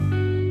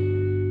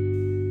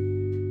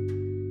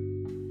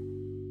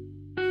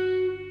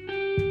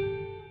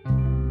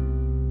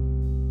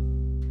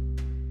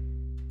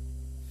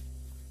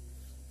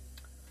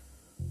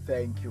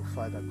thank you,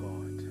 Father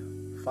God.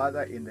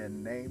 Father, in the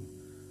name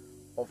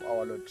of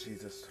our Lord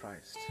Jesus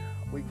Christ,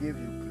 we give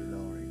you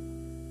glory.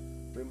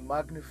 We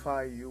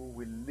magnify you.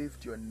 We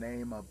lift your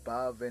name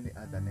above any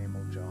other name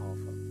of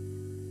Jehovah.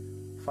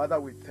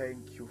 Father, we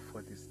thank you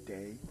for this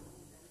day.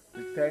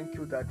 We thank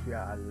you that we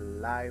are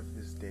alive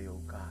this day, O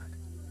God.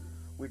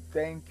 We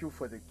thank you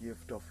for the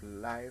gift of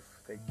life,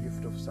 the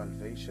gift of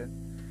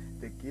salvation,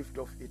 the gift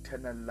of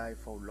eternal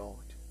life, O Lord.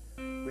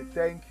 We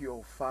thank you,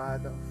 O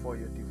Father, for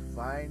your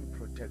divine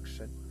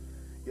protection,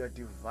 your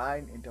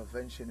divine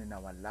intervention in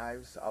our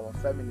lives, our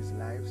families'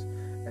 lives,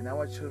 and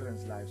our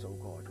children's lives, O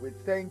God. We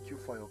thank you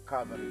for your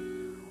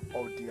covering,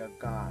 O dear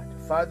God.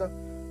 Father,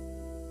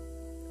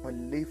 we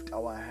lift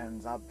our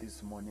hands up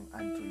this morning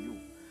unto you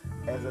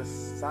as a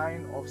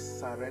sign of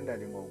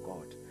surrendering, O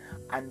God,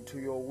 unto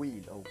your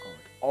will, O God,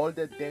 all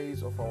the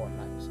days of our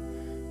lives.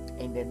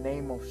 In the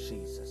name of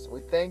Jesus, we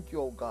thank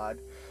you, O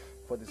God,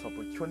 for this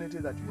opportunity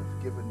that you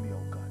have given me, O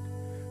God,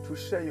 to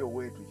share your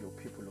word with your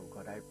people, O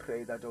God. I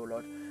pray that, O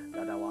Lord,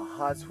 that our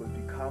hearts will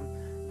become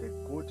the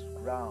good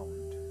ground,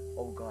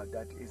 O God,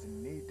 that is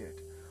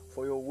needed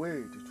for your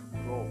word to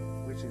grow,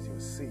 which is your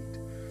seed.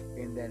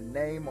 In the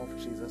name of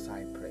Jesus,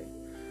 I pray.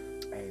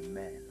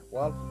 Amen.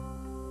 Well,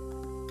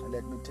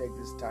 let me take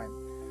this time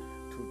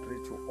to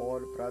greet you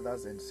all,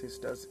 brothers and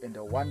sisters, in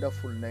the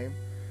wonderful name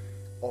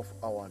of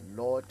our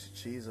Lord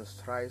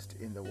Jesus Christ,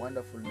 in the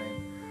wonderful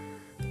name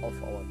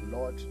of our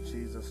Lord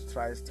Jesus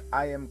Christ.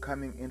 I am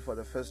coming in for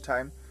the first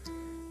time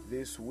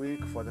this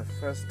week. For the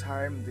first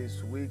time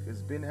this week,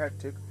 it's been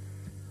hectic,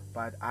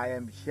 but I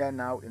am here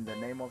now in the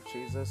name of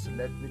Jesus.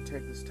 Let me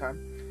take this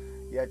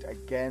time yet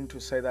again to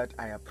say that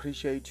I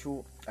appreciate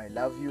you, I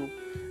love you,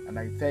 and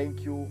I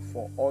thank you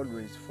for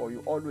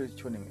you always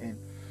tuning in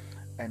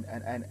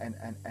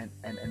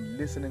and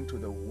listening to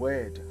the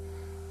word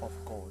of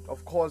God.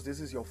 Of course, this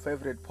is your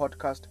favorite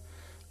podcast,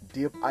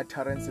 Deep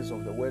Utterances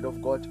of the Word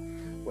of God,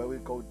 where we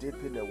go deep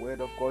in the Word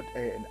of God.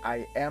 And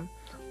I am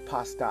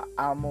Pastor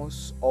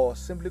Amos, or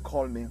simply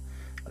call me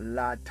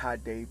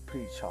Latter-day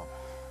Preacher.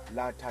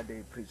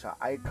 Latter-day Preacher.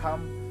 I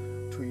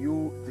come to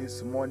you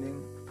this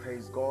morning,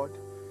 praise God,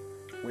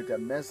 with a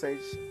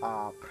message,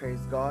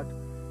 praise God,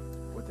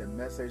 with a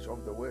message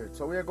of the Word.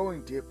 So we are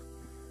going deep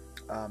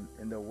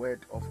in the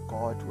Word of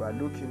God. We are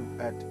looking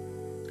at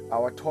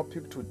our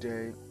topic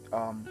today,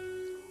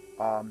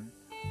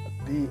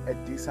 be a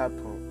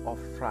disciple of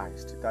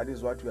Christ. That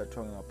is what we are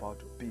talking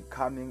about,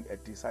 becoming a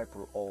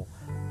disciple, or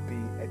be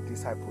a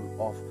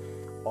disciple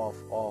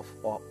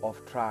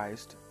of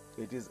Christ.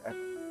 It's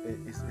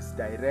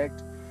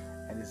direct,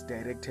 and it's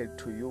directed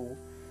to you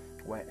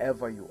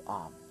wherever you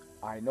are.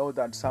 I know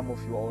that some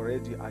of you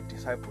already are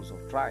disciples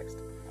of Christ.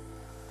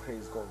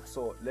 Praise God.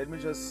 So let me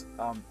just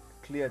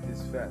clear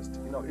this first.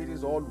 It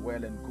is all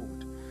well and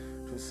good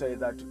to say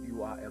that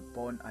you are a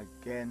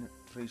born-again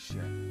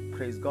Christian.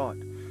 Praise God.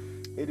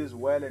 It is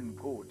well and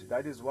good.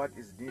 That is what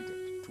is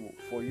needed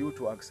for you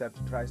to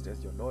accept Christ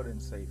as your Lord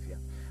and Savior.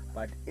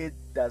 But it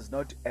does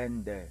not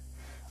end there.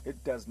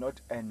 It does not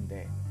end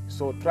there.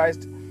 So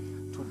Christ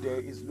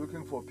today is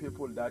looking for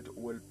people that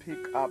will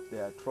pick up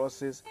their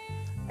crosses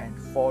and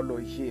follow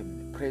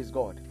Him. Praise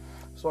God.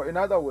 So in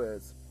other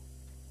words,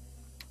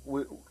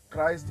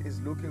 Christ is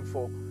looking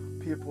for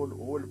people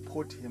who will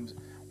put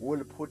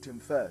him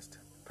first.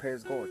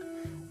 Praise God.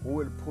 Who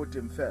will put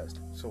Him first.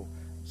 So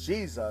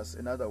Jesus,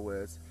 in other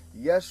words,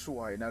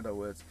 Yeshua, in other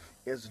words,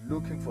 is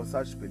looking for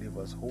such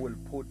believers who will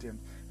put Him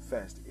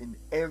first. In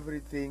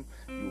everything,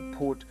 you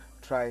put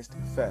Christ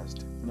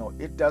first.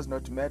 It does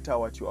not matter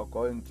what you are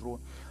going through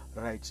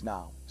right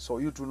now. So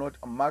you do not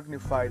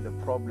magnify the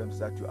problems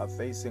that you are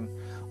facing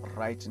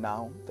right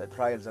now, the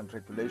trials and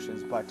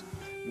tribulations, but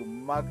you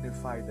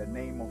magnify the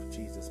name of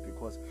Jesus,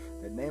 because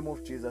the name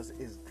of Jesus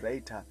is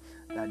greater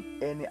than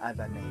any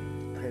other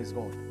name. Praise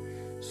God.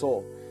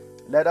 So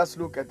let us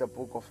look at the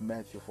book of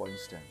Matthew, for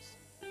instance,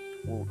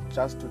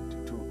 just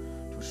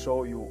to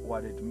show you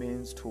what it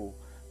means to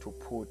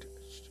put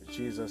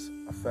Jesus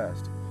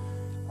first.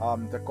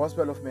 The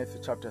Gospel of Matthew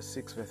chapter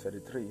 6 verse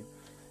 33,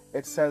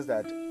 it says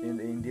that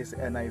in this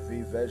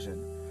NIV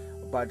version,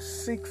 but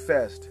seek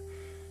first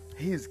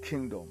His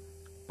kingdom,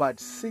 and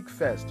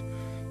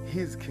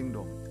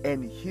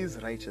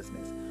His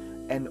righteousness,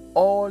 and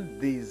all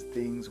these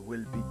things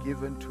will be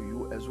given to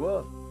you as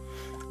well.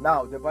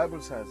 Now the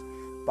Bible says,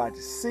 but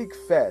seek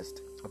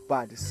first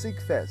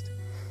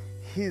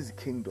His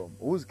kingdom.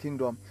 Whose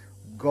kingdom?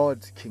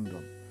 God's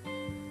kingdom.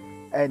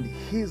 And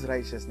His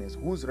righteousness.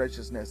 Whose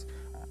righteousness?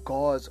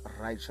 God's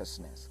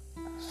righteousness.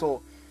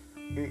 So,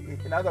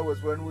 in other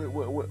words,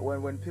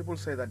 when people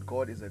say that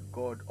God is a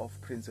God of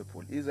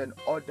principle, He's an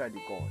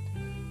orderly God.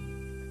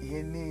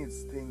 He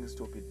needs things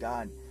to be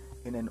done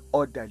in an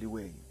orderly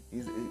way.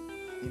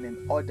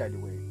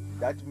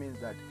 That means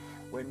that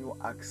when you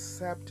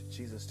accept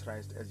Jesus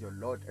Christ as your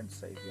Lord and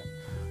Savior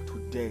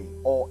today,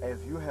 or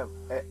as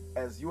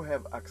you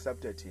have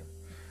accepted Him,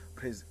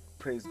 praise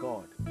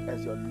God,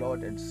 as your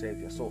Lord and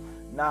Savior. So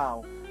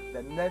now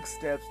the next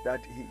steps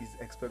that He is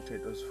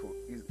expected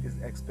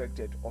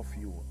of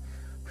you,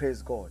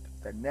 Praise God.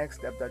 The next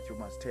step that you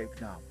must take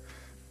now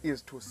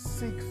is to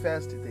seek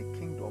first the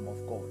kingdom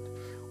of God.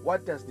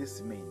 What does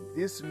this mean?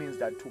 This means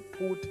that to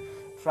put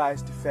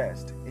Christ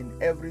first in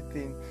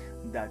everything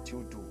that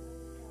you do.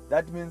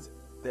 That means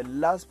the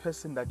last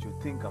person that you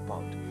think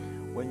about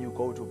when you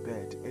go to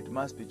bed, it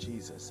must be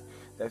Jesus.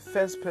 The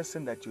first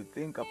person that you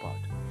think about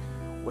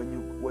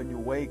when you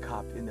wake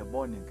up in the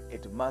morning,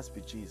 it must be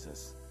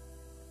Jesus.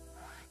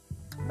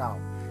 Now,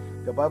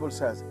 the Bible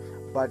says,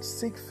 but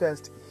seek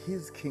first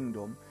his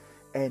kingdom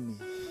and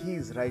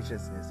his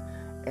righteousness,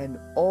 and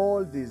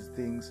all these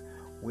things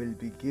will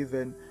be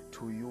given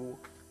to you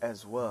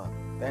as well.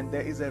 And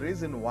there is a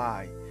reason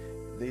why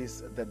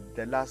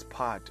the last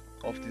part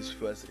of this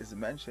verse is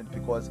mentioned,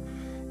 because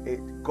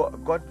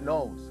God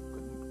knows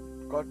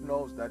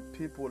that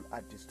people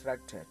are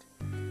distracted.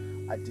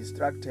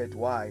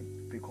 Why?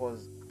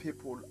 Because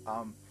people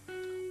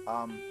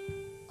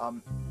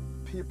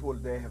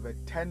they have a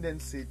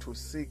tendency to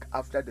seek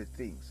after the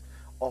things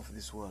of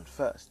this world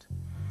first.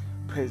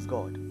 Praise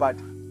God. But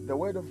the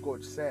word of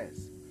God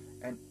says,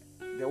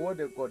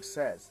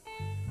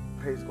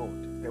 praise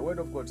God, the word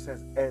of God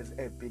says, as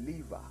a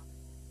believer,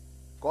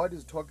 God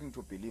is talking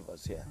to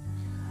believers here,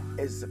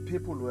 as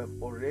people who have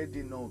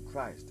already known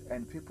Christ,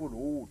 and people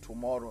who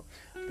tomorrow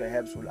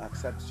perhaps will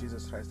accept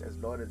Jesus Christ as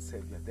Lord and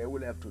Savior. They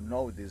will have to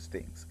know these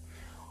things.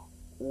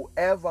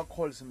 Whoever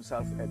calls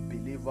himself a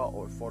believer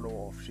or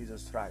follower of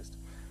Jesus Christ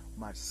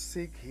must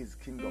seek his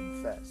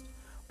kingdom first.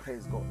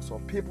 Praise God. So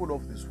people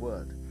of this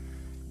world,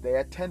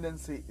 their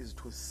tendency is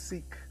to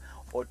seek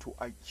or to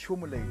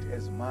accumulate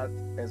as much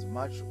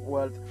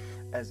wealth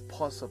as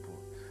possible.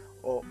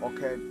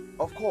 Okay,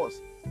 of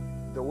course,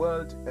 the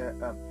world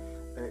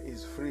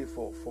is free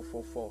for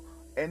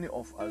any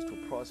of us to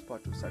prosper,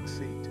 to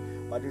succeed.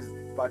 But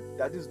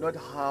that is not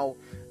how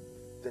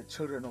the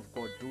children of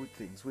God do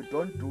things. We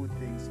don't do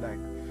things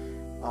like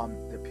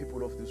the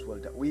people of this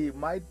world. We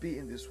might be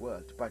in this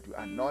world, but we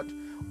are not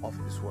of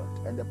this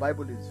world. And the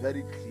Bible is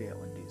very clear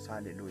on this.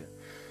 Hallelujah.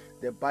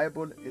 The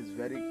Bible is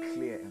very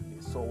clear in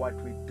this. So what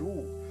we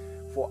do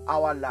for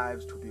our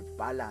lives to be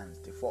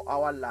balanced, for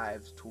our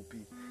lives to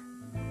be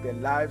the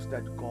lives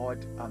that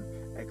God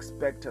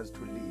expects us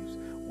to live,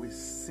 we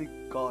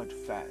seek God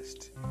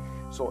first.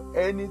 So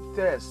any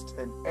thirst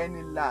and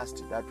any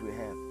lust that we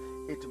have,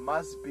 it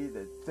must be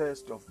the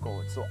thirst of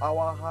God. So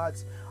our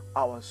hearts,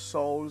 our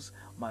souls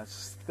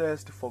must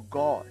thirst for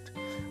God.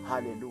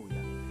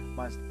 Hallelujah.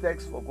 Must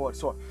thirst for God.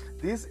 So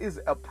this is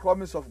a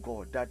promise of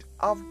God, that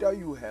after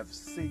you have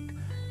seek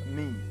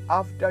me,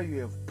 after you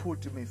have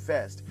put me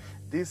first,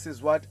 this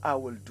is what I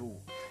will do.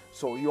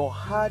 So your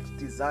heart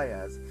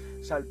desires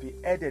shall be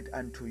added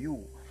unto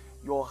you.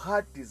 Your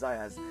heart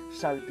desires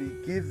shall be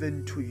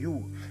given to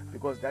you,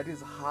 because that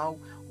is how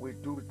we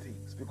do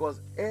things.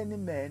 Because any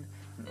man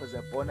who is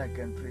a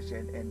born-again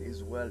Christian and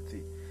is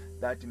wealthy,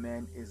 that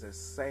man is a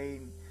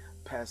sane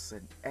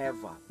person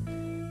ever,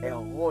 a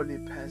holy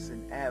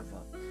person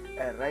ever,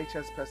 a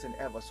righteous person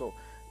ever. So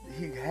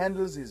he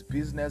handles his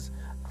business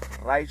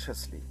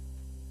righteously,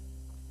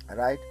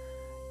 right?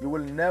 You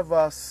will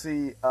never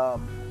see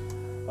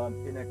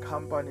in a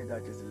company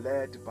that is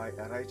led by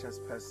a righteous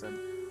person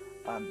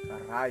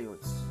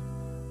riots.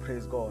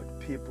 Praise God.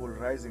 People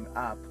rising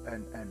up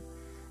and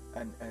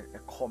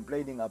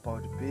complaining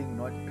about being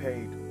not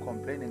paid,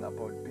 complaining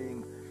about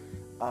being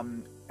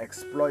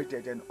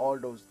exploited and all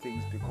those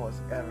things,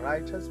 because a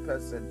righteous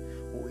person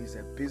who is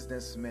a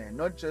businessman,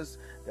 not just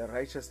the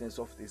righteousness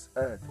of this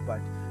earth, but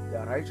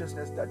the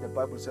righteousness that the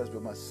Bible says we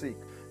must seek,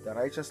 the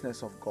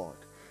righteousness of God,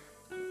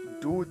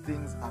 do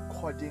things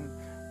according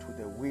to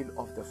the will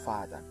of the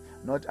Father,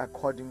 not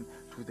according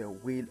to the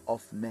will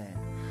of man.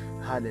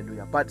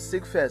 Hallelujah. But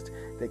seek first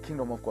the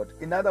kingdom of God.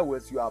 In other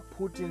words, you are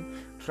putting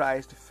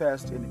Christ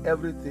first in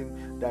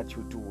everything that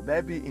you do.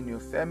 Maybe in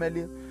your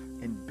family,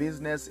 in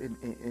business, in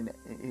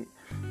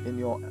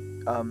your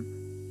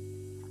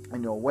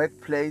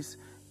workplace,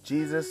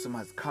 Jesus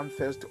must come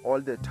first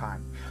all the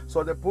time.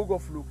 So the book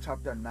of Luke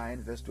chapter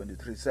 9 verse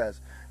 23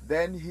 says,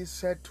 then he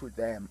said to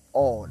them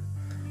all,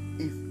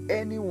 if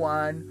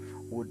anyone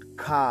would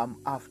come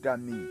after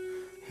me,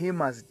 he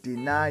must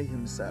deny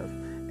himself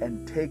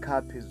and take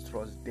up his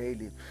cross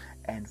daily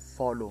and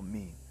follow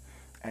me.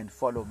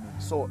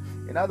 So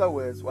in other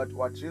words,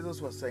 what Jesus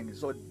was saying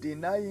is, so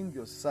denying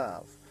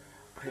yourself,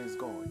 praise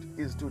God,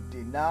 is to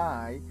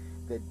deny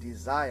the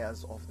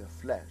desires of the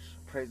flesh.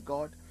 Praise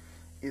God,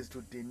 is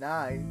to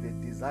deny the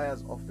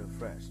desires of the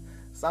flesh.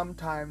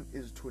 Sometimes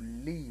is to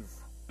leave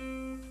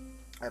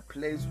a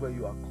place where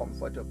you are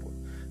comfortable.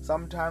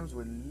 Sometimes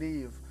we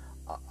leave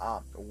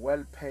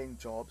well-paying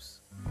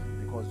jobs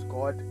because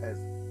God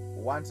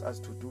wants us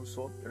to do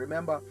so.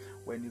 Remember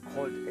when he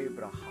called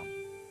Abraham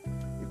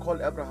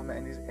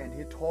and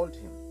he told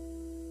him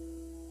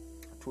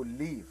to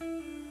leave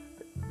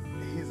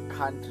his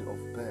country of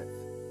birth,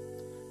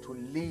 to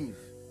leave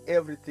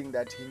everything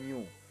that he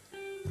knew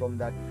from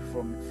that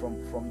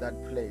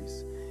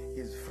place,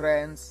 his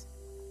friends,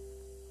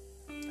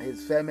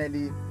 his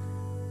family,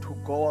 to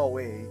go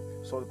away.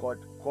 So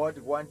God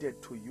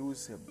wanted to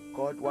use him.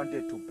 God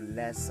wanted to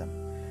bless him.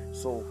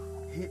 So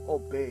he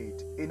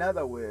obeyed. In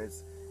other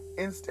words,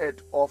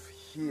 instead of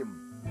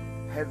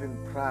him having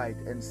pride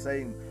and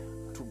saying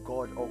to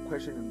God or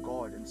questioning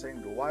God and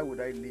saying, why would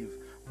I leave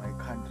my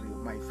country?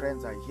 My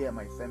friends are here,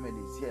 my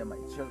family is here, my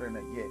children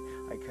are here.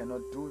 I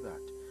cannot do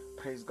that.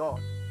 Praise God.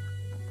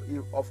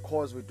 Of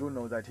course, we do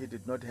know that he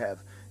did not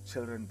have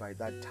children by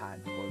that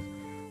time because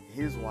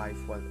his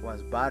wife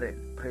was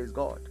barren. Praise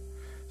God.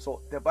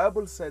 So the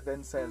Bible says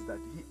that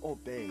he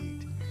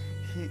obeyed.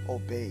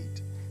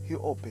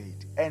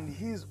 And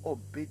his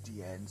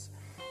obedience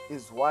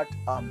is what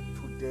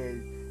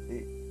today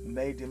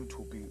made him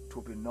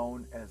to be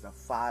known as a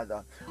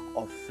father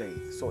of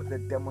faith. So the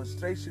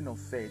demonstration of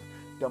faith,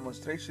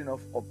 demonstration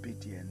of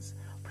obedience,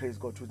 praise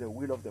God, to the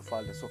will of the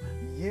Father. So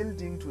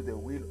yielding to the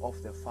will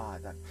of the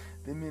Father,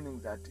 the meaning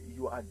that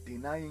you are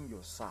denying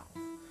yourself.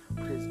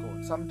 Praise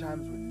God.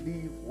 Sometimes we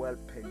leave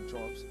well-paying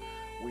jobs,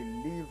 we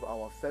leave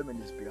our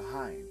families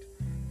behind.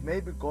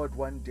 Maybe God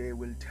one day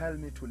will tell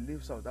me to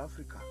leave South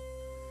Africa,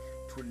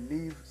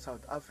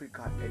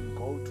 and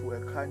go to a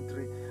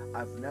country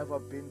I've never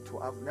been to.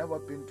 I've never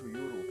been to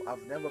Europe.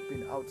 I've never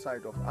been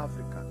outside of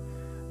Africa.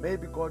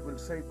 Maybe God will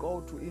say,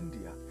 go to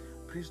India,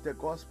 preach the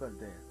gospel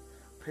there.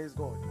 Praise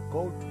God.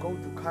 Go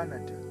to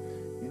Canada.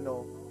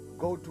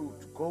 Go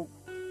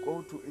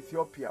to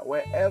Ethiopia.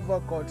 Wherever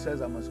God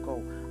says I must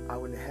go, I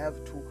will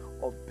have to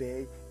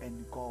obey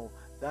and go.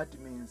 That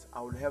means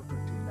I will have to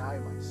deny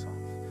myself.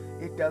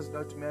 It does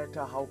not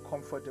matter how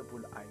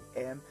comfortable I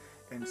am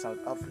in South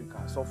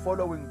Africa. So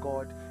following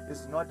God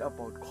is not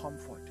about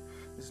comfort.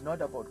 It's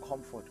not about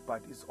comfort,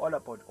 but it's all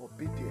about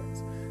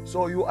obedience.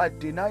 So you are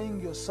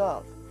denying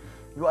yourself.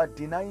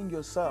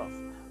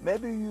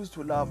 Maybe you used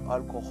to love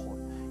alcohol.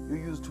 You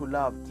used to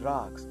love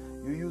drugs.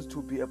 You used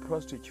to be a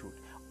prostitute.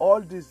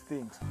 All these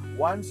things.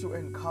 Once you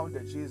encounter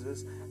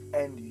Jesus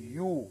and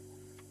you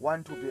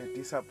want to be a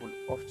disciple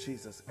of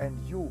Jesus,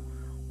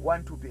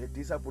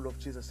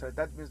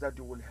 that means that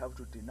you will have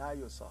to deny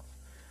yourself.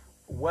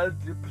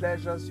 Worldly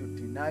pleasures, you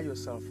deny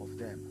yourself of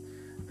them.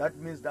 That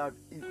means that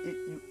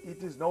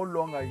it is no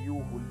longer you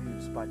who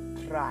lives, but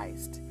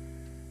Christ,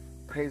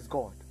 praise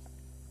God,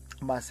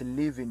 must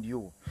live in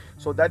you.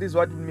 So that is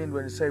what we mean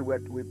when we say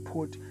we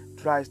put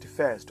Christ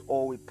first,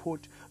 or we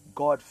put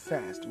God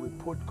first. We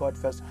put God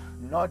first,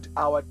 not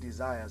our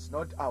desires,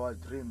 not our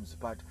dreams,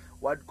 but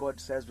what God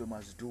says we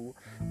must do,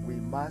 we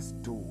must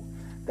do.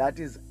 That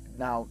is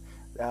now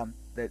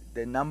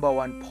the number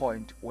one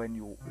point when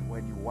you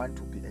want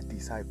to be a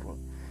disciple.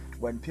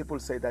 When people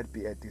say that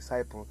be a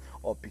disciple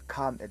or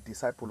become a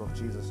disciple of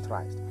Jesus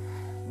Christ.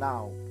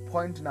 Now,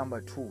 point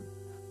number 2,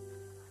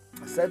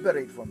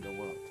 separate from the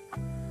world.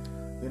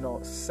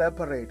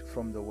 Separate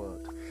from the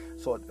world.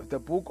 So the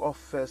book of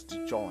First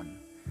John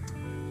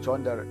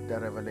the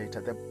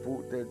Revelator,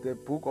 the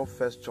book of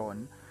First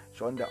John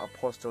the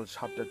Apostle,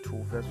 chapter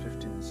 2, verse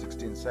 15 and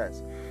 16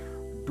 says,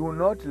 do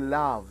not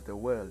love the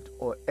world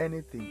or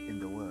anything in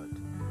the world.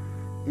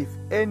 If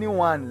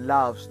anyone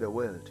loves the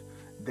world,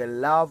 the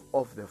love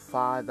of the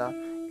Father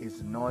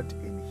is not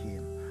in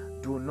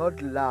him. Do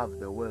not love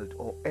the world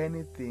or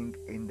anything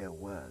in the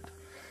world.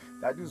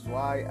 That is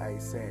why I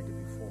said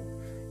before,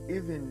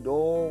 even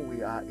though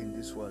we are in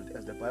this world,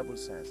 as the Bible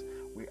says,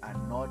 we are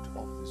not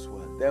of this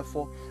world.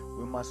 Therefore,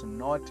 we must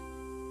not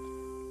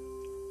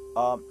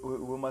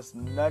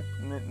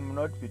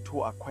be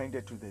too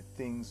acquainted to the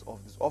things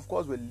of this. Of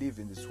course, we live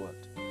in this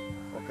world.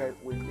 Okay,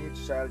 we need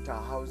shelter,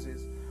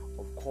 houses.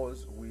 Of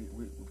course,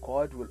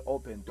 God will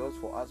open doors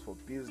for us for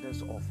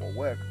business or for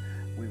work.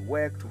 We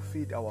work to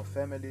feed our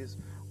families.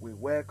 We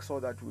work so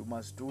that we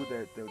must do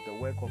the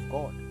work of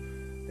God,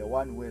 the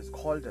one who has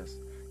called us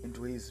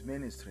into his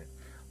ministry.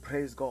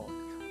 Praise God.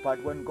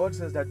 But when God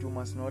says that you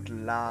must not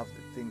love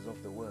the things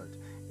of the world,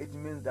 it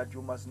means that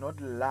you must not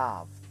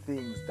love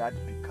things that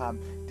become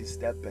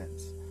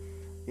disturbance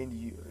in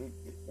you.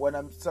 When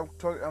I'm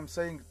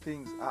saying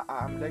things,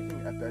 I'm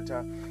lacking a better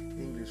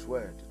English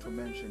word to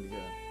mention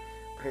here.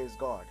 Praise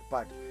God.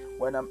 But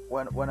when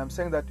I'm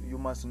saying that you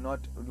must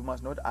not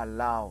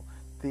allow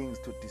things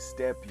to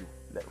disturb you.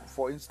 Like,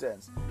 for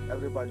instance,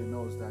 everybody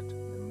knows that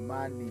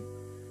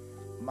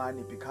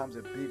money becomes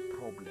a big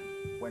problem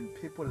when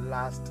people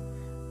lust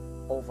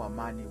over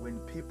money. When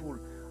people,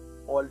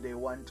 all they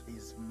want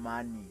is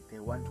money, they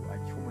want to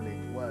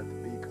accumulate wealth,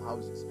 big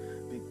houses,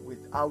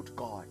 without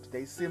God.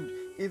 They seemed,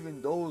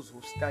 even those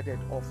who started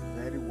off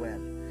very well,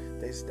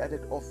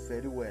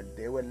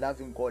 they were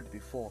loving God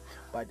before,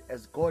 but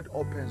as God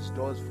opens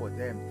doors for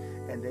them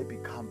and they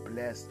become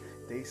blessed,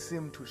 they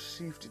seem to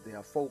shift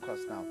their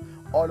focus now.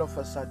 All of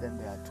a sudden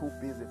they are too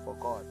busy for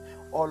God.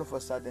 All of a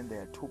sudden they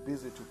are too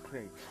busy to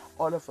pray.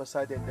 All of a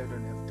sudden they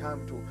don't have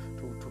time to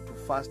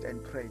fast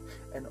and pray.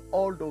 And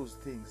all those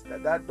things,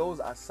 those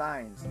are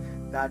signs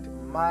that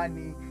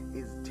money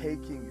is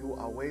taking you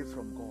away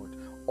from God,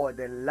 or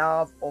the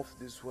love of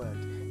this world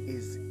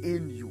is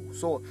in you.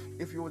 So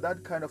if you're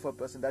that kind of a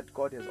person that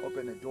God has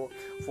opened a door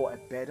for a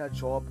better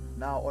job,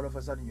 now all of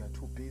a sudden you are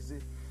too busy.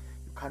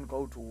 You can't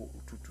go to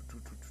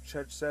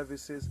church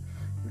services.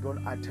 you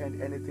don't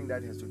attend anything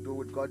that has to do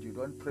with God, you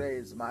don't pray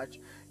as much,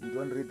 you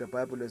don't read the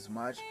Bible as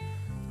much,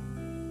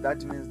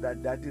 that means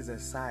that is a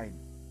sign.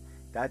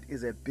 That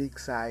is a big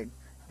sign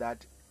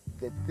that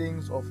the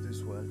things of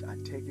this world are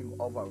taking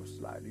over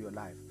your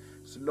life.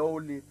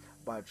 Slowly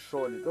but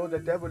surely. Though the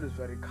devil is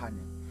very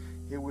cunning,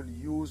 he will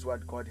use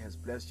what God has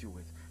blessed you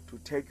with to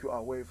take you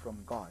away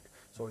from God.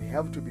 So you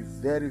have to be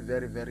very,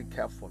 very, very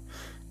careful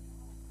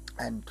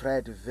and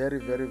tread very,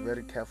 very,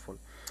 very careful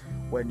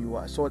when you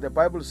are. So the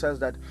Bible says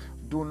that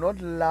do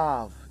not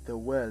love the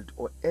world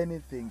or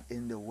anything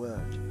in the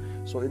world.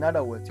 So in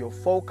other words, your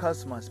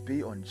focus must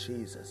be on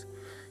Jesus.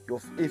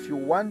 If you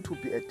want to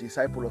be a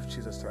disciple of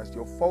Jesus Christ,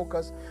 your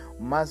focus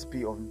must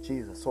be on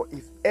Jesus. So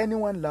if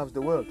anyone loves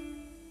the world,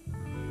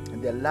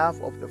 the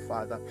love of the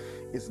Father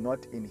is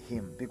not in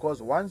him. Because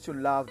once you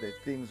love the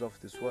things of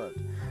this world,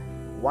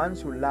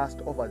 once you lust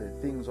over the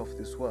things of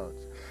this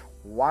world,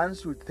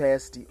 once you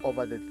thirsty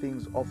over the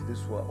things of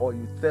this world, or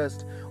you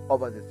thirst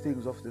over the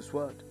things of this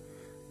world,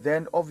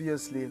 then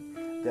obviously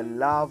the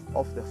love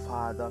of the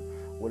Father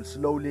will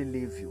slowly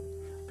leave you,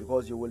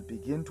 because you will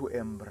begin to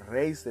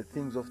embrace the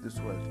things of this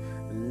world,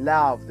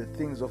 love the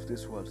things of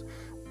this world,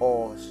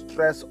 or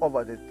stress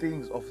over the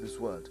things of this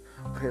world.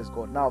 Praise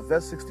God. Now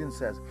verse 16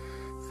 says,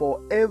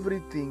 for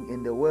everything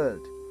in the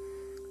world,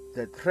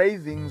 the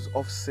cravings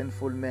of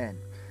sinful men,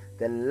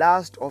 the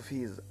lust of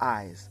his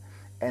eyes,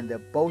 and the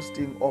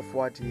boasting of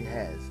what he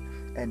has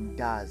and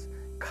does,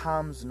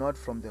 comes not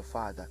from the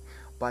Father,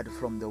 but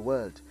from the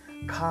world,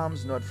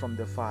 comes not from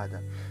the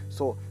Father.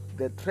 So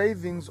the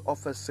cravings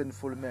of a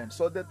sinful man.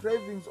 So the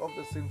cravings of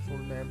the sinful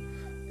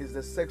man is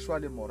the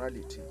sexual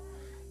immorality,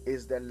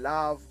 is the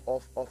love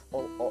of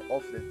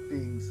the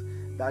things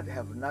that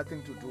have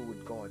nothing to do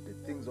with God, the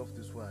things of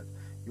this world.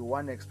 You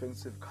want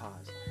expensive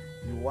cars.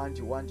 You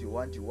want.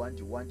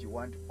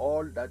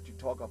 All that you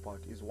talk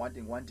about is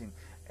wanting.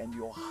 And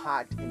your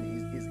heart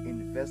is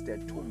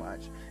invested too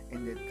much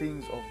in the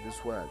things of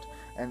this world.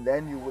 And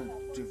then you will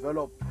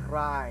develop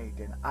pride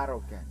and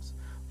arrogance.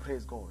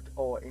 Praise God.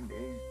 Or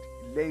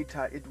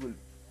later it will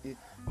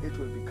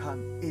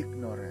become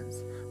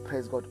ignorance.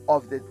 Praise God.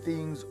 Of the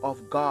things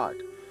of God.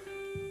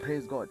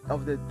 Praise God.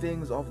 Of the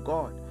things of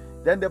God.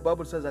 Then the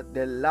Bible says that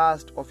the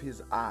lust of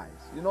his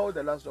eyes. You know,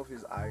 the lust of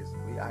his eyes.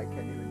 I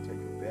can even take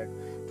you back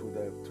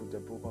to the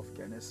book of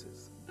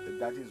Genesis.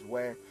 That is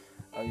where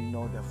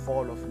the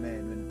fall of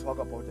man. When we talk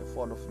about the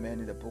fall of man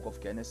in the book of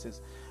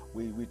Genesis,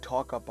 we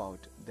talk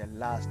about the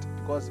lust,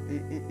 because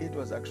it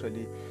was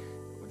actually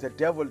the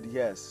devil.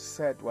 Yes,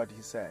 said what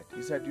he said.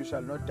 He said, "You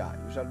shall not die.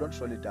 You shall not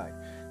surely die."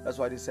 That's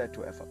what he said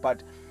to Eva.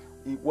 But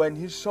when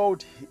he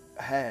showed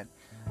her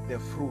the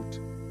fruit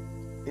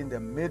in the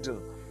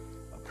middle,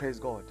 praise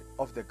God,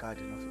 of the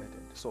Garden of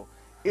Eden. So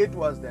it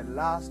was the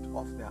lust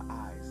of their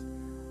eyes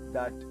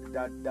that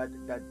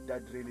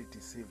really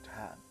deceived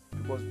her.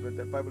 Because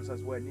the Bible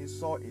says when he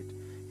saw it,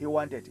 he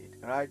wanted it,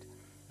 right?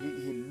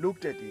 He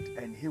looked at it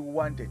and he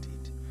wanted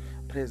it.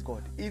 Praise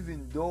God.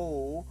 Even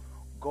though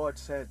God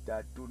said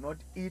that do not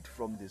eat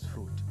from this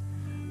fruit.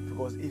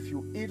 Because if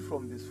you eat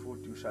from this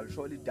fruit, you shall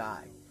surely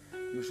die.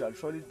 You shall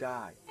surely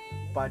die.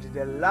 But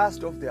the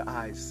lust of the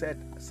eyes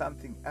said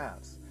something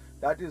else.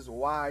 That is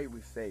why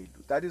we fail.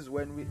 That is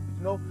when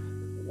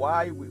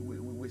why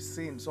we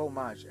sin so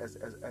much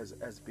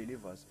as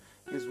believers,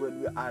 is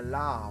when we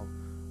allow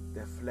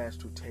the flesh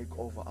to take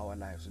over our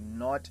lives,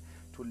 not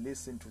to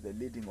listen to the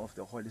leading of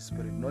the Holy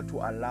Spirit, not to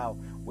allow,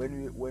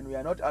 when we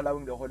are not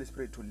allowing the Holy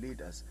Spirit to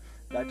lead us,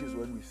 that is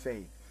when we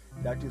fail.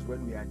 That is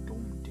when we are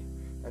doomed.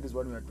 That is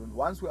when we are doomed.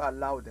 Once we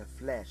allow the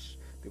flesh,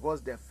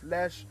 because the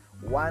flesh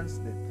wants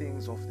the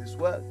things of this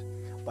world,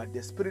 but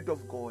the Spirit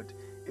of God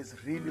is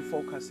really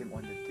focusing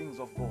on the things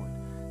of God.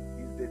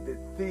 The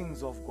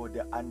things of God,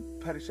 the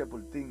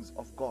unperishable things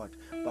of God.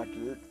 But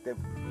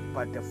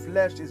the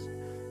flesh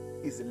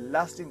is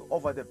lusting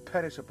over the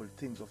perishable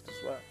things of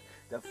this world.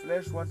 The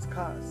flesh wants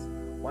cars,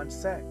 wants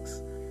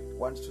sex,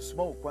 wants to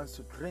smoke, wants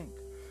to drink.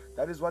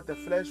 That is what the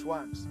flesh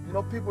wants.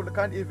 People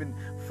can't even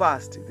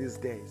fast these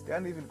days. They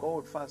can't even go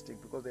out fasting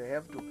because they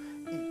have to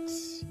eat.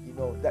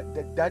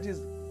 That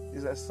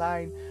is a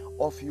sign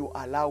of you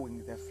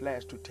allowing the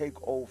flesh to take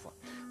over.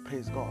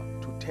 Praise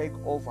God. To take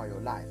over your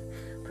life.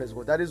 Praise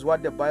God. That is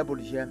what the Bible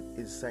here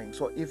is saying.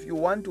 So if you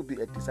want to be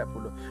a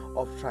disciple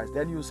of Christ,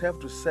 then you have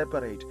to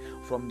separate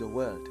from the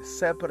world.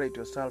 Separate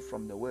yourself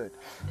from the world.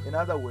 In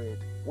other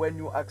words, when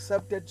you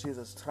accepted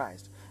Jesus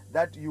Christ,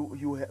 that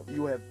you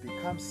have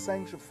become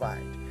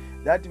sanctified.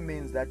 That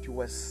means that you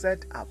were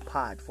set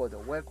apart for the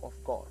work of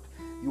God.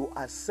 You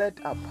are set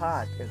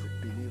apart as a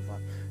believer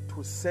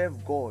to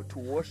serve God, to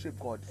worship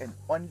God, and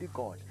only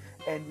God.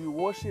 And we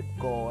worship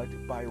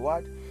God by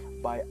what?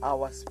 By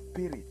our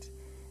spirit,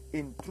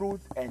 in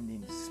truth and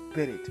in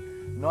spirit,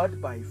 not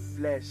by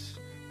flesh.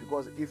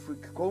 Because if we're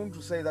going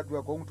to say that we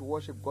are going to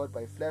worship God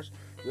by flesh,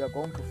 we are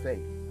going to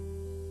fail.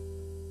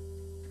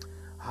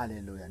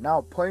 Hallelujah.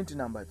 Now, point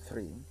number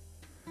 3.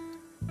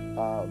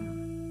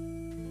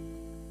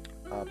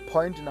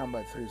 Point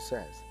number 3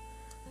 says,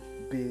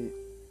 be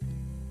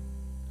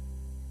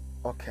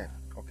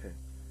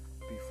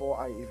before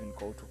I even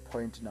go to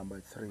point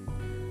number 3,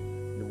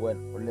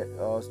 when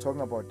I was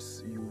talking about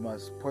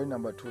point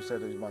number 2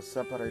 said that you must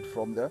separate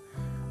from the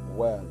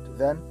world.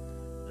 Then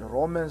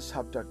Romans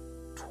chapter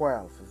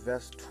 12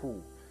 verse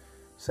 2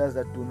 says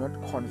that do not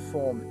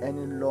conform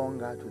any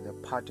longer to the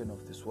pattern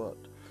of this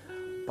world,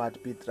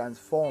 but be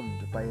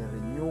transformed by a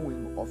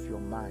renewing of your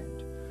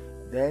mind.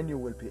 Then you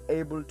will be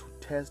able to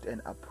test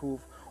and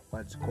approve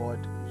what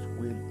God's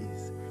will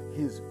is,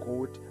 His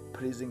good,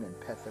 pleasing, and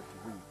perfect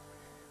will.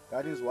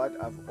 That is what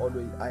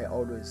I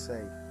always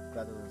say,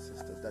 brothers and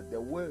sisters, that the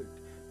word,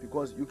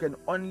 because you can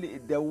only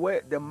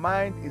the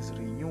mind is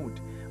renewed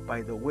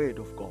by the word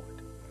of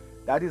God.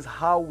 That is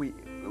how we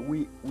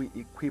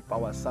equip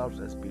ourselves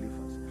as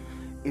believers,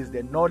 is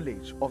the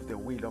knowledge of the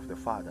will of the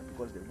Father,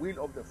 because the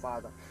will of the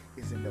Father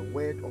is in the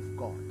word of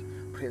God.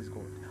 Praise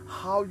God.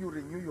 How you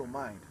renew your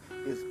mind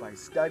is by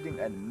studying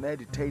and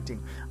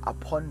meditating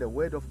upon the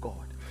word of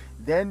God.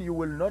 Then you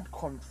will not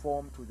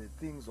conform to the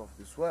things of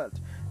this world.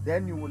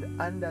 Then you will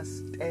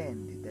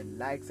understand the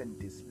likes and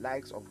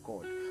dislikes of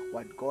God,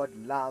 what God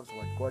loves,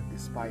 what God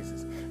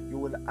despises. You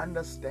will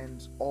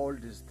understand all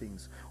these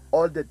things,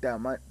 all the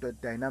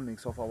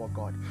dynamics of our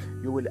God.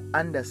 You will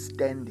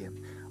understand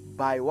Him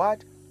by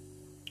what?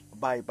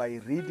 By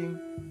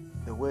reading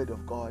the word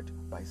of God,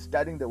 by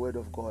studying the word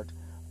of God,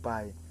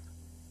 by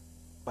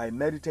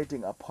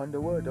meditating upon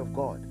the word of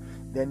God.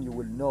 Then you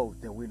will know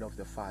the will of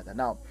the Father.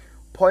 Now,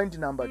 point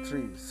number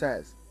 3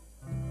 says,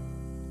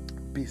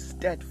 be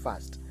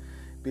steadfast.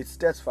 Be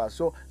steadfast.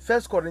 So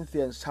 1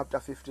 Corinthians chapter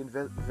 15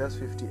 verse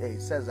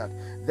 58 says that,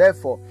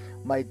 therefore,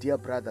 my dear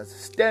brothers,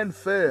 stand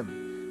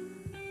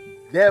firm.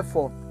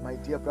 Therefore, my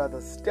dear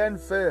brothers, stand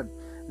firm.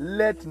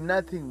 Let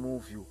nothing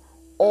move you.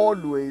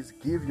 Always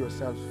give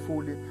yourselves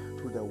fully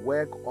to the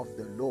work of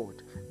the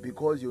Lord,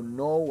 because you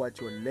know what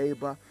your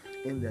labor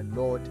in the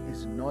Lord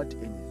is not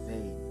in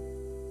vain.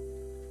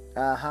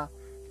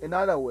 In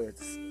other words,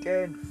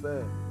 stand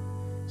firm.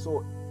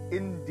 So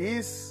in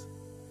this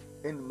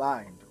in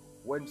mind,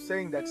 when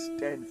saying that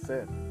stand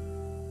firm,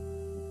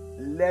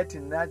 let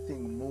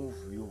nothing move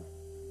you.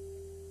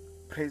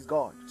 Praise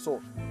God.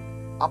 So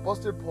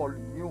Apostle Paul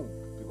knew,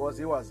 because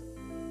he was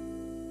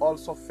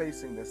also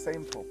facing the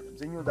same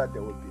problems. He knew that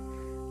there would be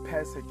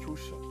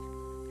persecution.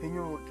 He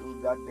knew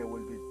that there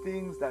will be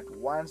things that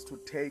wants to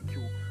take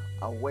you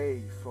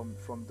away from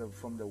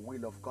the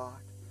will of God.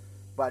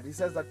 But he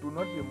says that do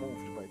not be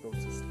moved by those.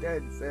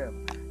 Stand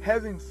firm.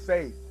 Having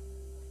faith,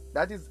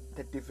 that is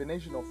the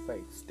definition of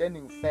faith.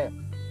 Standing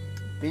firm,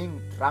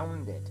 being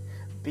grounded,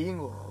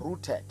 being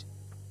rooted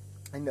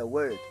in the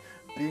word,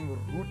 being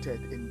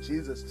rooted in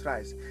Jesus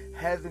Christ,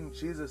 having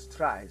Jesus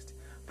Christ,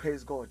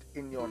 praise God,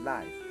 in your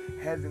life,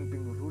 having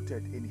been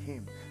rooted in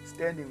Him,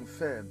 standing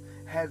firm,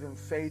 having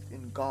faith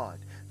in God,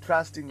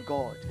 trusting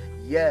God.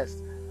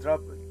 Yes,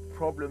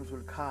 problems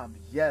will come.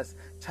 Yes,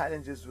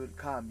 challenges will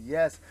come.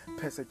 Yes,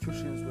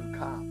 persecutions will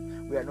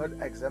come. We are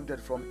not exempted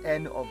from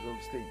any of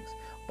those things.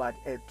 But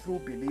a true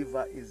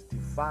believer is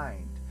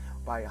defined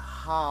by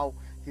how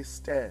he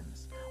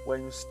stands.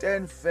 When you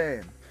stand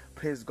firm,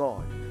 praise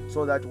God,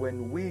 so that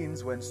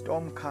when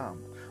storm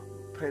come,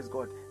 praise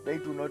God, they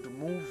do not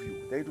move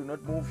you. They do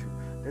not move you.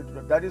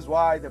 That is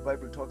why the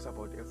Bible talks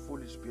about a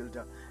foolish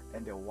builder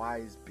and a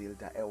wise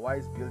builder. A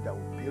wise builder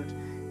will build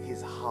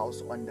his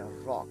house on the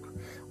rock,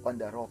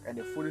 and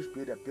a foolish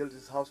builder builds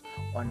his house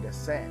on the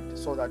sand,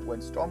 so that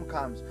when storm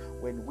comes,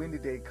 when windy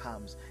day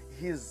comes,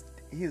 his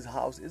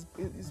house is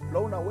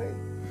blown away.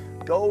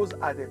 Those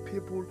are the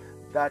people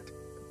that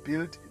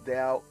built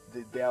their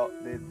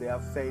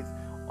faith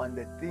on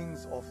the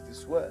things of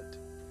this world.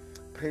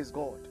 Praise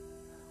God.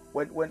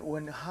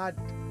 When hard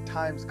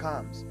times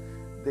comes,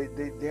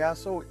 they are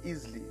so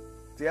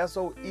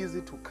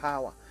easy to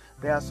cower.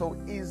 They are so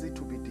easy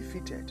to be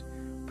defeated.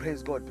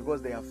 Praise God,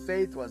 because their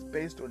faith was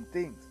based on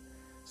things.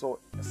 So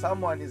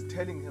someone is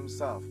telling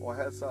himself or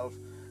herself,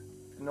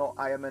 no,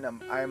 I am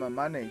a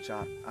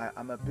manager,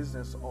 I'm a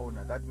business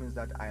owner. That means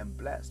that I am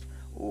blessed.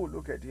 Oh,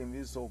 look at him,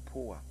 he's so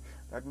poor.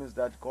 That means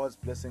that God's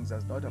blessings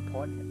are not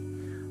upon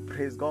him.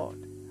 Praise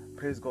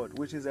God,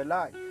 which is a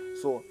lie.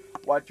 So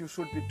what you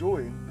should be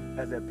doing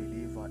as a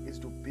believer is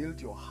to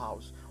build your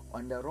house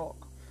on the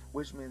rock,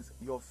 which means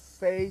your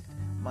faith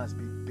must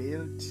be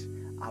built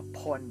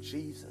upon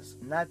Jesus,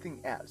 nothing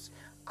else,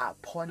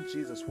 upon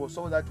Jesus,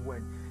 so that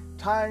when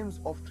times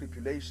of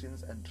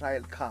tribulations and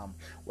trial come,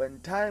 when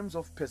times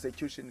of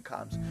persecution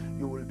comes,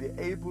 you will be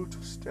able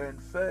to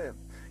stand firm.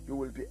 You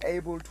will be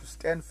able to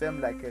stand firm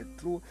like a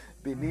true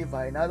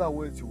believer. In other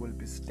words, you will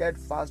be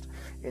steadfast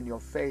in your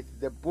faith.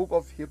 The book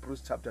of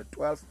Hebrews chapter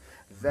 12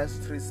 verse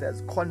 3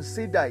 says,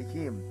 consider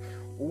him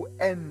who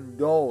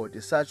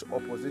endured such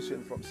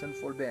opposition from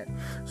sinful men,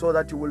 so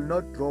that you will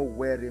not grow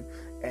weary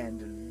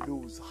and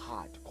lose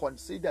heart.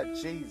 Consider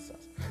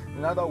Jesus.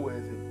 In other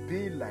words,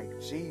 be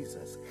like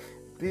Jesus.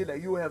 Be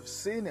like, you have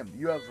seen him,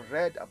 you have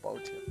read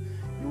about him,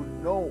 you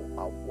know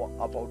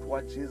about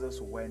what Jesus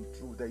went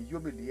through, the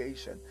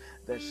humiliation,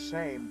 the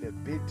shame, the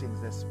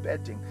beatings, the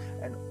spitting,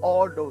 and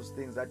all those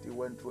things that he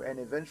went through, and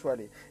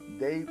eventually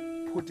they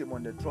put him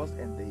on the cross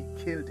and they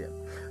killed him.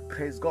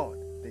 Praise God.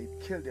 They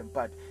killed him.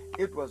 But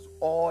it was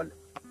all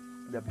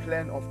the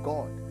plan of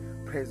God.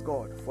 Praise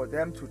God. For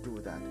them to do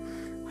that.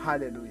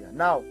 Hallelujah.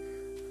 Now,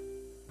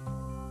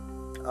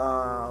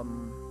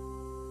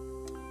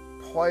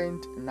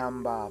 point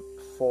number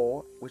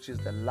 4, which is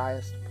the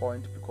last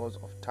point because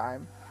of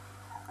time.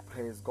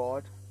 Praise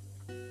God.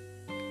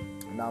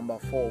 Number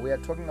 4, we are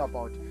talking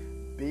about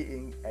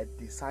being a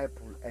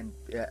disciple and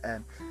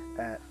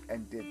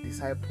the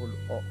disciple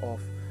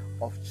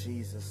of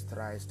Jesus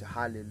Christ.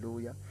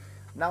 Hallelujah.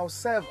 Now,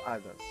 serve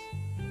others.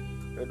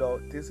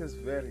 This is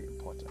very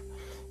important.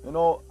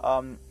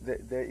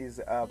 There is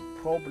a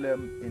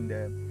problem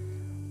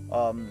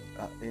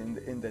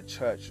in the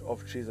church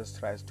of Jesus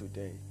Christ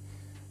today,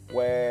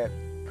 where,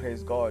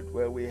 praise God,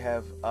 where we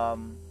have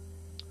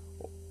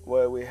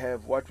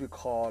what we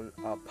call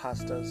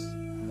pastors,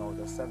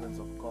 the servants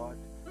of God,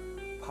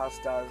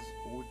 pastors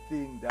who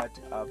think that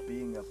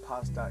being a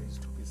pastor is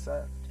to be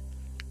served.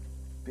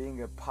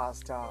 Being a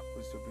pastor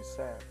is to be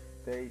served.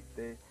 They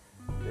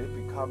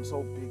become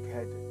so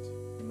big-headed,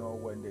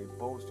 when they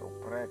boast or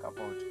brag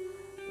about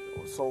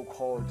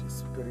so-called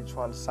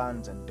spiritual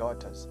sons and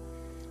daughters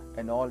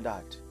and all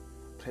that.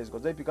 Praise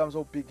God. They become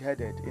so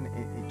big-headed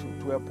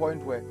to a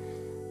point where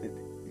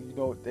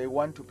they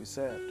want to be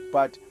served.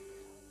 But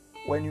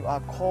when you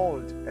are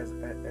called as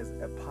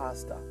a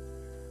pastor,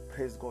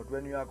 praise God,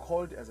 when you are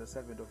called as a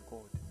servant of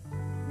God,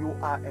 you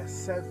are a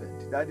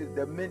servant. That is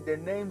the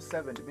name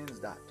servant means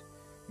that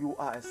you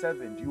are a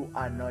servant. You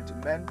are not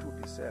meant to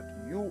be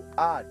served. You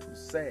are to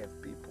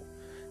serve people.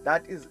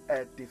 That is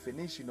a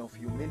definition of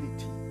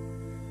humility.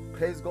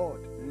 Praise God.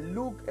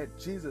 Look at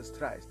Jesus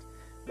Christ,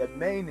 the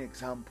main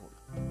example,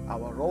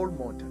 our role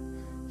model.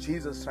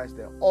 Jesus Christ,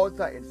 the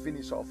author and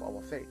finisher of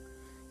our faith.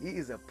 He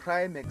is a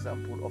prime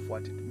example of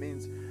what it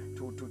means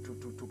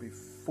to be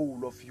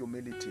full of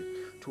humility,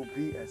 to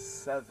be a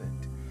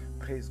servant.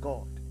 Praise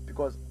God.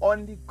 Because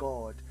only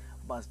God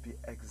must be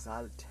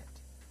exalted.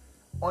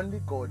 Only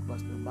God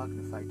must be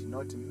magnified,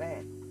 not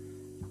man.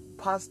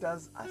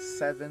 Pastors are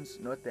servants,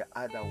 not the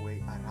other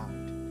way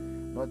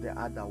around. Not the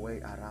other way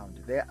around.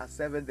 They are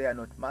servants, they are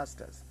not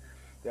masters.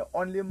 The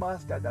only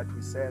master that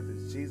we serve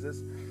is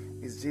Jesus.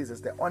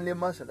 The only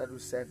master that we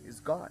serve is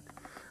God.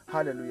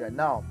 Hallelujah.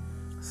 Now,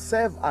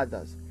 serve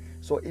others.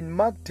 So in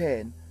Mark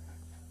 10,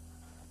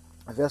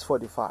 verse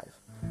 45,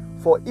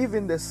 for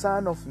even the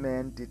Son of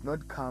Man did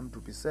not come to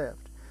be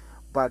served,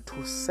 but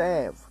to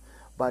serve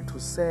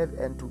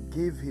and to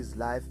give his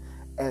life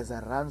as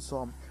a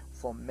ransom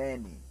for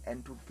many.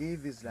 And to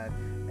give his life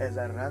as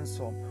a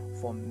ransom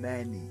for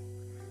many.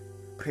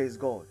 Praise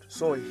God.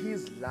 So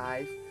his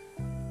life,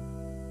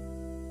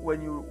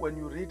 when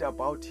you read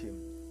about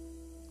him,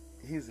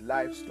 his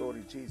life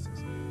story,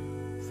 Jesus,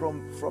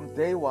 from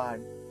day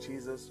one,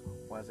 Jesus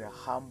was a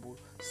humble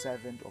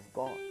servant of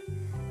God.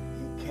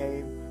 He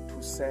came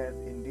to serve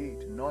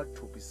indeed, not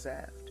to be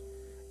served.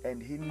 And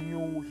he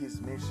knew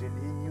his mission,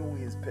 he knew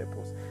his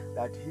purpose,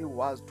 that he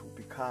was to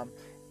become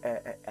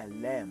a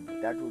lamb,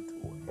 that would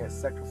a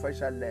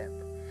sacrificial lamb.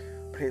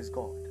 Praise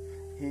God.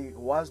 He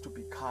was to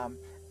become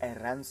a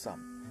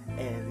ransom,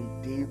 a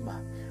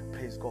redeemer.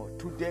 Praise God.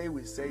 Today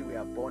we say we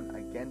are born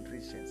again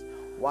Christians.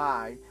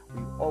 Why?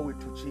 We owe it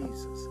to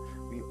Jesus.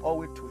 We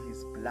owe it to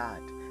his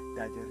blood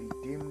that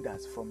redeemed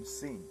us from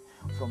sin,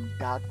 from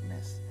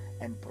darkness,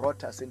 and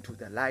brought us into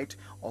the light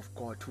of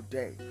God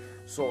today.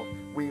 So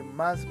we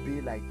must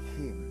be like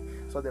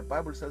him. So the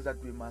Bible says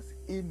that we must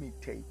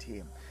imitate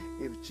him.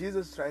 If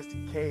Jesus Christ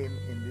came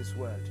in this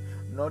world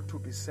not to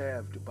be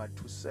served but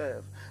to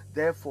serve,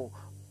 therefore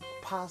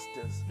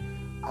pastors,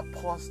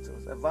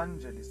 apostles,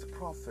 evangelists,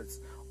 prophets,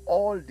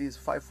 all these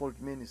fivefold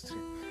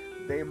ministry,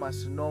 they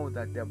must know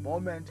that the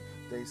moment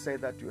they say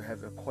that you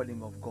have a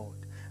calling of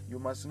God, you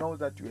must know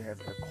that you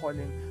have a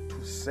calling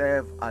to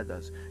serve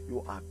others.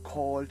 You are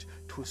called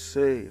to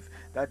serve.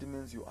 That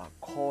means you are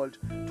called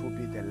to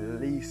be the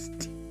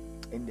least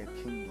in the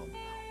kingdom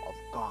of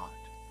God.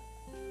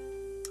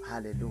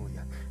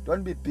 Hallelujah.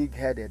 Don't be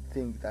big-headed,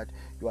 think that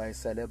you are a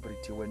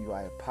celebrity when you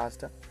are a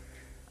pastor.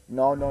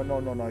 No.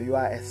 You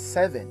are a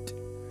servant.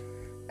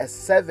 A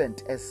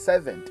servant.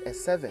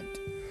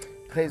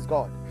 Praise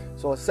God.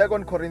 So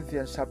 2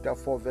 Corinthians chapter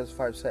 4 verse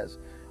 5 says,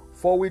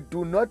 for we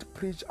do not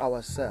preach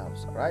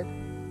ourselves, right?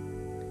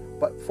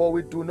 For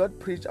we do not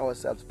preach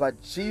ourselves,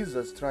 but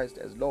Jesus Christ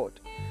as Lord,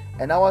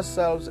 and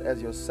ourselves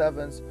as your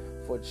servants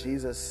for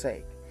Jesus'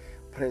 sake.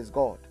 Praise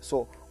God.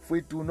 So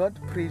we do not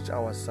preach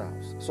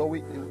ourselves. So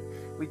we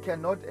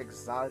cannot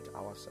exalt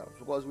ourselves,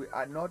 because we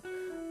are not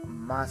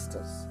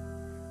masters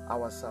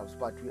ourselves,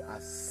 but we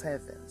are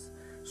servants.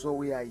 So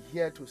we are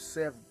here to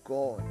serve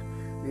God.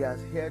 We are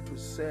here to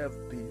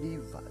serve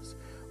believers.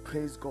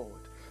 Praise God.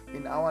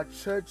 In our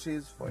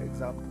churches, for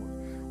example,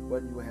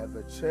 when you have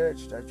a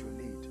church that you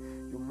lead,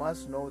 you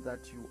must know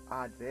that you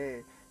are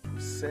there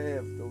to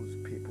serve those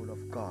people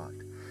of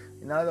God.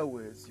 In other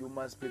words, you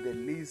must be the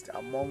least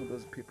among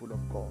those people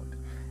of God.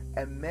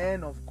 A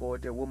man of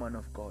God, a woman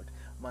of God,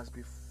 must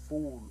be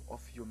full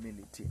of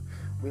humility.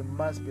 We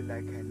must be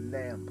like a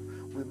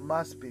lamb. We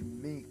must be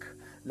meek.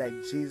 like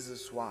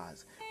Jesus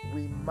was.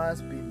 We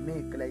must be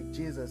meek like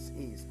Jesus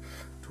is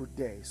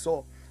today.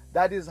 So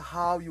that is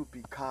how you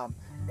become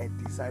a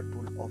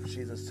disciple of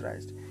Jesus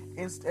Christ.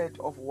 Instead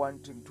of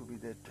wanting to be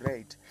the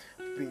great,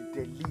 be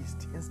the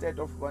least. Instead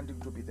of wanting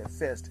to be the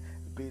first,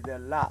 be the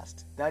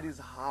last. That is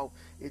how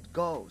it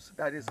goes.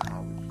 That is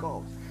how it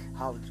goes.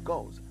 How it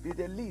goes. Be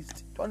the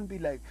least. Don't be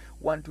like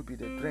want to be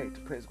the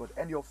great. Praise God.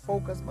 And your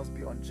focus must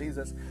be on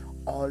Jesus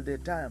all the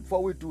time.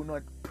 For we do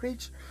not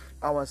preach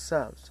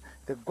ourselves.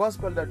 The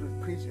gospel that we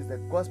preach is the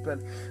gospel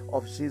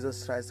of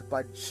Jesus Christ.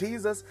 But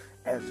Jesus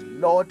as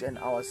Lord and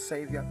our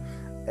Savior,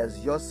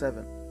 as your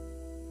servant,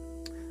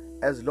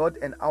 as Lord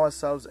and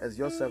ourselves as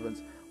your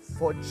servants,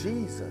 for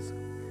Jesus,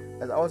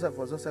 as ourselves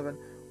for your servant,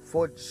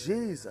 for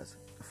Jesus,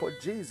 Lord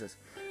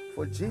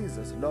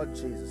Jesus, Lord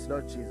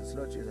Jesus,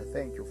 Lord Jesus.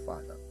 Thank you,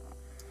 Father.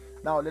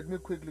 Now let me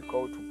quickly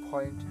go to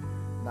point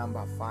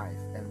number 5,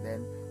 and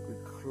then we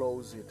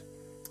close it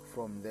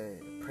from there.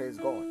 Praise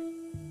God.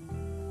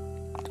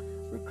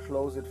 We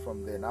close it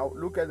from there. Now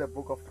look at the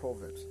book of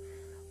Proverbs.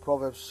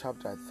 Proverbs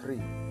chapter 3,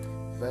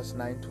 verse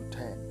 9 to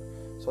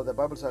 10. So the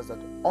Bible says that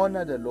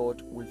honor the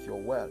Lord with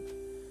your wealth,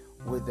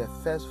 with the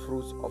first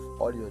fruits of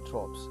all your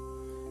crops.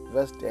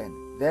 Verse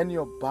 10. Then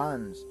your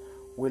barns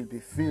will be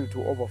filled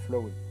to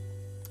overflowing,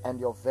 and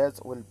your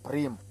vats will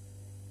brim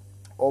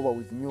over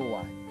with new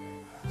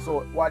wine.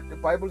 So what the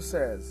Bible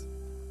says,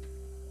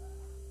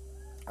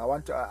 I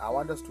want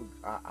us to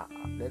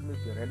let me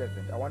be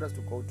relevant. I want us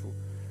to go to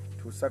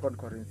 2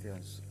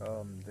 Corinthians,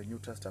 the New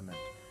Testament,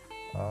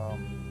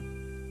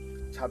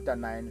 chapter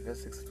 9,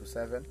 verse 6 to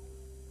 7.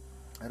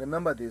 And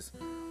remember this: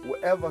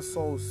 whoever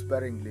sows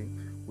sparingly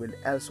will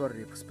also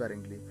reap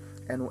sparingly,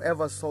 and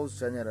whoever sows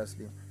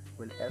generously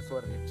will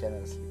also reap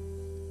generously.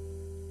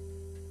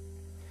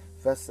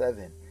 Verse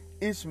 7.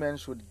 Each man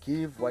should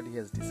give what he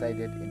has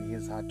decided in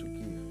his heart to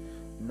give,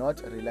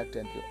 not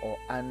reluctantly or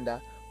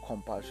under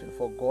compulsion,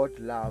 for God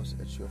loves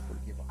a cheerful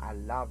giver. I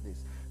love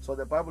this. So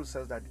the Bible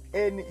says that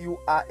you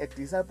are a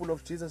disciple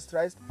of Jesus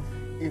Christ.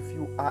 If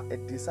you are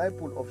a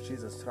disciple of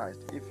Jesus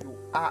Christ,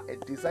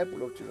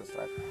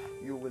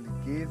 you will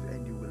give,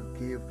 and you will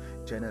give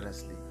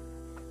generously.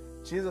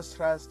 Jesus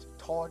Christ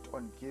taught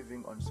on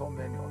giving on so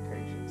many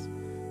occasions,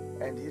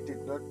 and he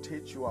did not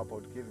teach you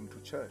about giving to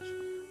church,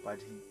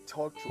 but he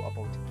taught you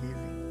about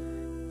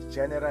giving.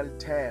 General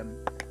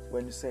term,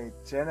 when you say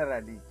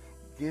generally,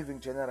 giving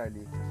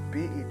generally,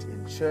 be it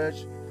in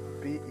church,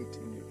 be it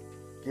in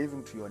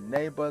giving to your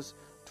neighbors,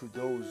 to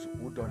those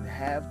who don't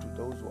have, to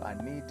those who are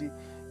needy,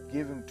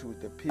 giving to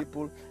the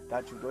people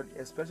that you don't,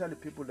 especially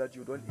people that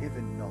you don't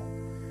even know.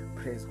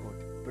 Praise God.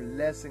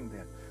 Blessing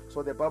them.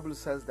 So the Bible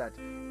says that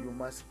you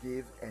must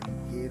give, and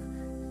give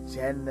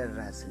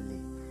generously.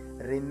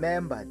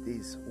 Remember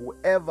this: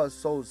 whoever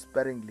sows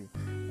sparingly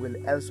will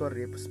also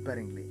reap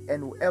sparingly,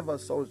 and whoever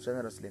sows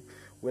generously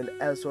will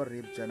also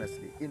reap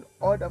generously. In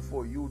order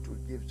for you to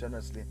give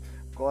generously,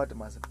 God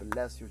must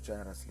bless you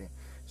generously.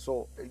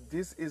 So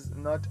this is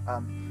not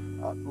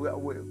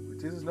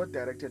this is not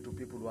directed to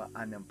people who are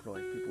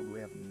unemployed, people who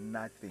have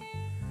nothing.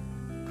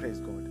 Praise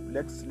God.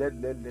 Let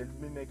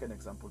me make an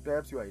example.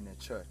 Perhaps you are in a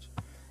church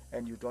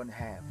and you don't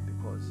have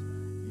because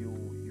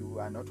you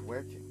are not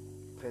working.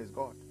 Praise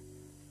God.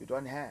 You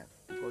don't have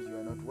because you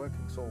are not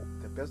working. So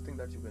the best thing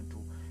that you can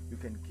do, you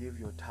can give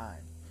your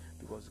time,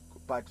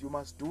 but you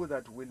must do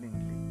that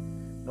willingly.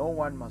 No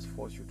one must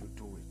force you to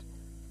do it.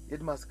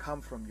 It must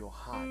come from your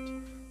heart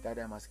that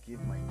I must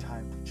give my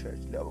time to church.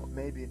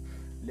 Maybe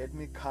let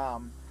me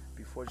come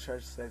before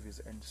church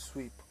service and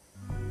sweep,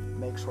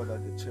 make sure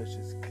that the church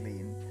is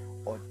clean,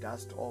 or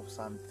dust off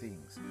some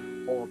things,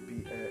 or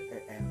be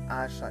an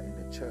usher in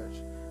the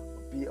church,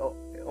 be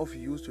of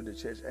use to the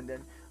church. And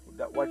then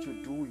what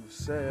you do, you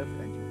serve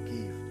and you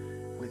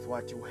give with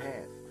what you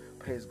have.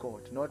 Praise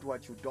God. Not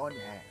what you don't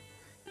have.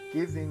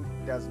 Giving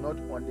does not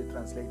only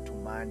translate to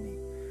money,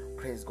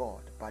 praise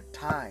God, but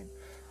time.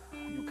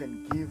 You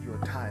can give your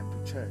time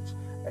to church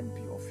and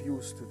be of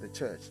use to the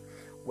church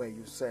where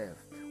you serve,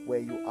 where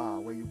you are,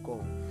 where you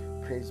go.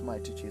 Praise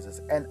mighty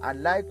Jesus. And I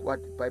like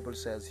what the Bible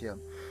says here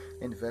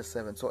in verse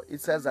 7. So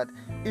it says that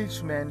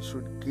each man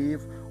should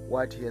give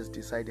what he has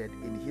decided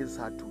in his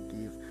heart to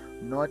give,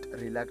 not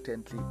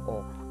reluctantly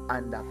or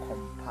under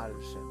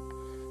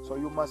compulsion. So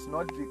you must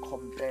not be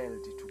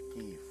compelled to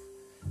give.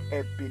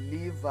 A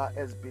believer,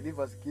 as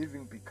believers,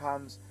 giving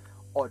becomes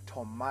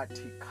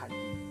automatically.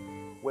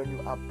 When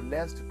you are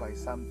blessed by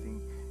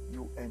something,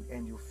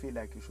 and you feel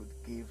like you should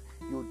give,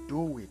 you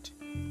do it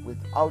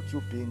without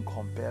you being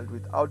compelled,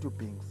 without you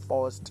being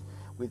forced,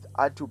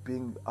 without you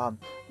being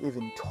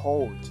even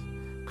told.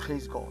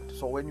 Praise God.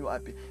 So when you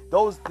are,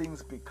 those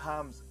things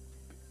becomes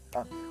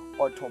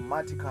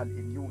automatical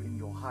in you, in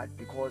your heart,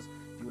 because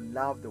you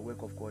love the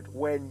work of God.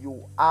 When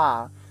you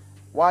are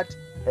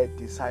a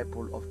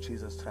disciple of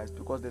Jesus Christ,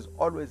 because there's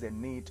always a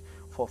need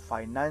for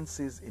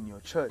finances in your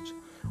church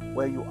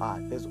where you are.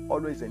 There's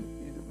always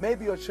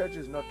maybe your church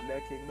is not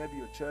lacking, maybe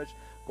your church,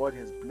 God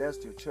has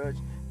blessed your church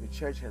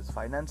has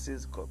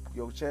finances,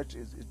 your church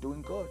is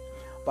doing good,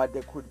 but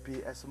there could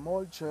be a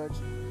small church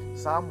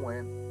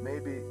somewhere,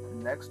 maybe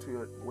next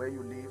to where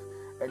you live,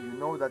 and you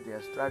know that they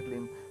are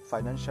struggling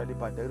financially,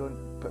 but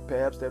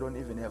perhaps they don't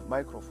even have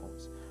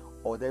microphones,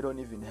 or they don't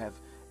even have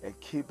a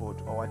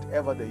keyboard, or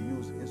whatever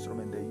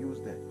instrument they use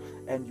there,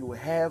 and you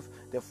have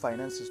the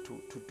finances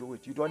to do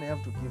it. You don't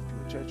have to give to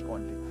your church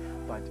only,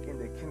 but in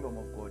the kingdom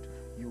of God,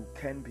 you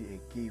can be a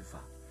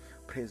giver.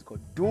 Praise God.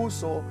 Do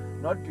so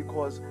not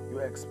because you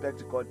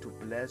expect God to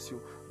bless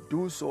you.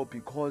 Do so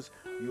because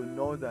you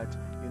know that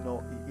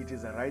it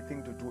is the right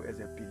thing to do as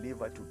a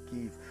believer, to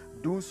give.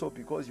 Do so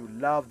because you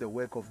love the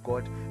work of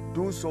God.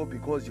 Do so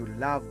because you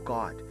love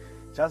God.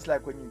 Just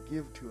like when you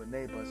give to your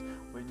neighbors,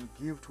 when you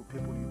give to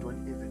people you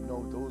don't even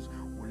know, those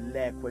who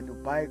lack, when you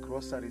buy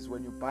groceries,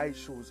 when you buy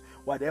shoes,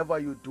 whatever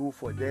you do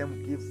for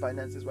them, give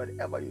finances,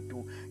 whatever you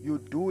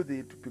do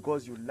it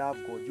because you love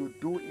God. You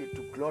do it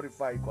to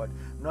glorify God,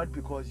 not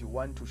because you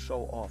want to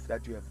show off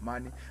that you have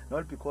money,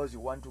 not because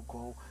you want to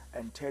go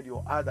and tell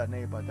your other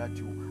neighbor that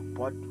you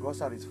bought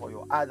groceries for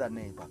your other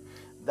neighbor.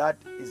 That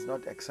is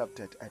not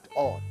accepted at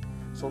all.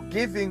 So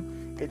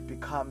giving, it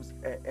becomes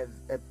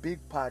a big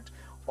part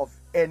of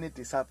any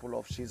disciple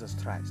of Jesus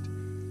Christ.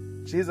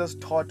 Jesus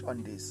taught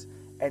on this,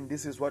 and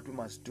this is what we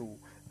must do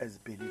as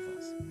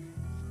believers.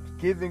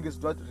 Giving is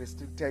not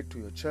restricted to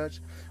your church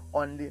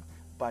only,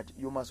 but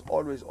you must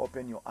always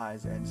open your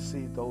eyes and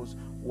see those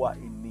who are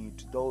in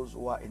need, those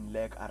who are in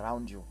lack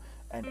around you,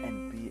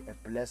 and be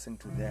a blessing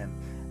to them.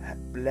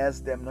 And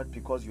bless them not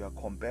because you are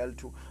compelled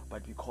to,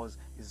 but because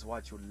it's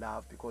what you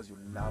love, because you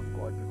love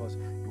God, because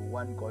you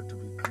want God to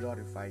be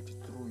glorified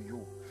through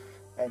you.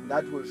 And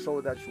that will show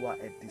that you are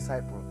a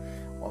disciple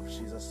of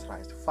Jesus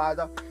Christ.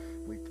 Father,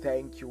 we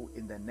thank you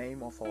in the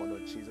name of our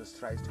Lord Jesus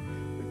Christ.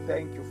 We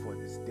thank you for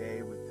this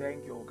day. We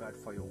thank you, oh God,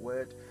 for your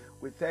word.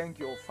 We thank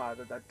you, oh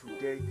Father, that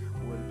today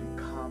we will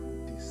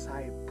become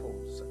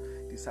disciples.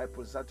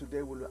 Disciples that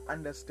today will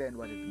understand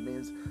what it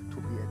means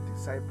to be a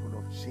disciple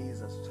of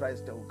Jesus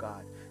Christ, oh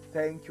God.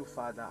 Thank you,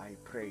 Father, I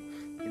pray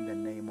in the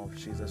name of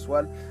Jesus.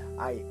 Well,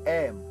 I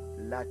am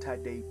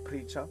Latter-day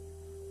Preacher.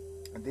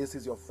 And this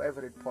is your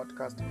favorite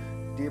podcast,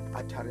 Deep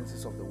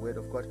Utterances of the Word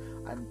of God.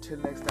 Until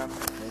next time,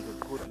 may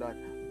the good Lord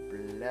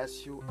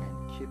bless you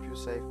and keep you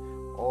safe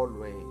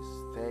always.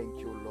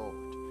 Thank you,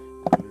 Lord.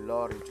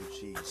 Glory to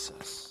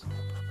Jesus.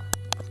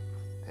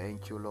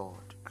 Thank you,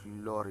 Lord.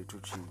 Glory to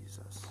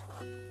Jesus.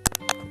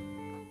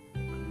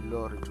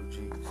 Glory to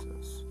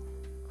Jesus.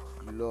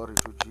 Glory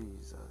to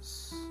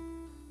Jesus.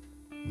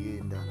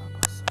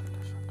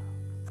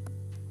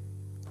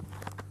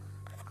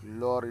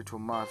 Glory to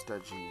Master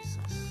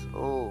Jesus.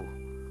 Oh,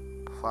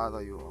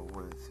 Father, you are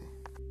worthy.